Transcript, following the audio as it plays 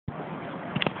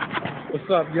What's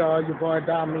up, y'all? Your boy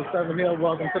Domino 7 here.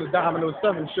 Welcome to the Domino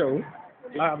 7 Show.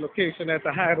 Live location at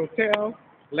the Hyatt Hotel.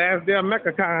 Last day of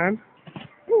MechaCon.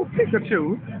 Ooh,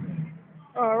 Pikachu.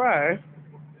 All right.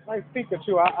 Nice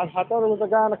Pikachu. I thought it was a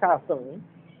guy in a costume.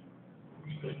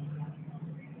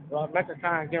 Well,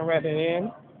 MechaCon getting ready to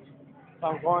end. So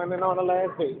I'm going in on the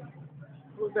last day.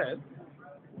 Who's that?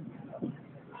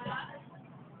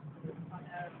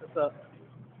 What's up?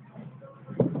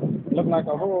 Look like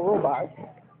a whole robot.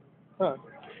 Huh.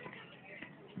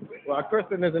 Well,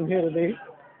 Kristen isn't here today.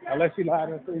 Unless she lied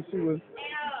and said she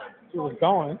was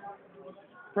gone.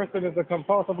 Kristen is a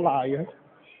compulsive liar.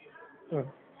 Huh.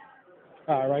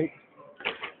 All right.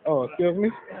 Oh, excuse me.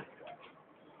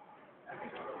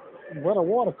 What a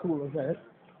water cooler is that?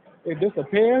 It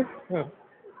disappeared? Huh.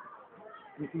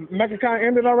 MechaCon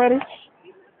ended already?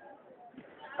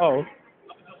 Oh.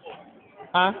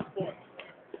 Huh?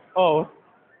 Oh.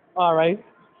 All right.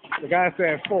 The guy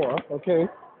said 4. Okay.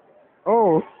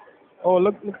 Oh. Oh,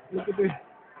 look at this.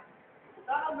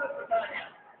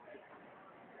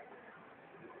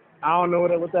 I don't know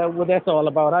what that's all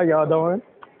about. How y'all doing?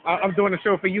 I'm doing a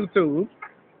show for YouTube.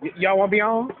 Y'all want to be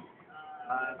on?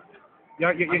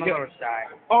 Y'all, I'm a little shy.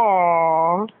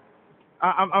 Oh,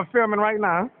 I'm filming right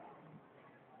now.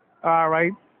 All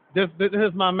right. This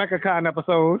is my MechaCon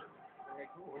episode.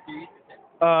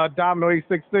 Domino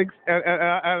 866,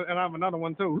 and I'm another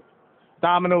one too.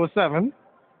 Domino 7.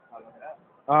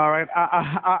 All right.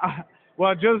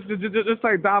 Well, just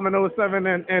say Domino 7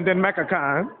 and then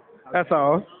MechaCon. That's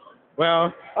all.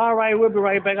 Well, all right. We'll be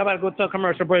right back. I'm about to go to a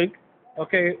commercial break.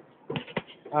 Okay.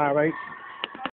 All right.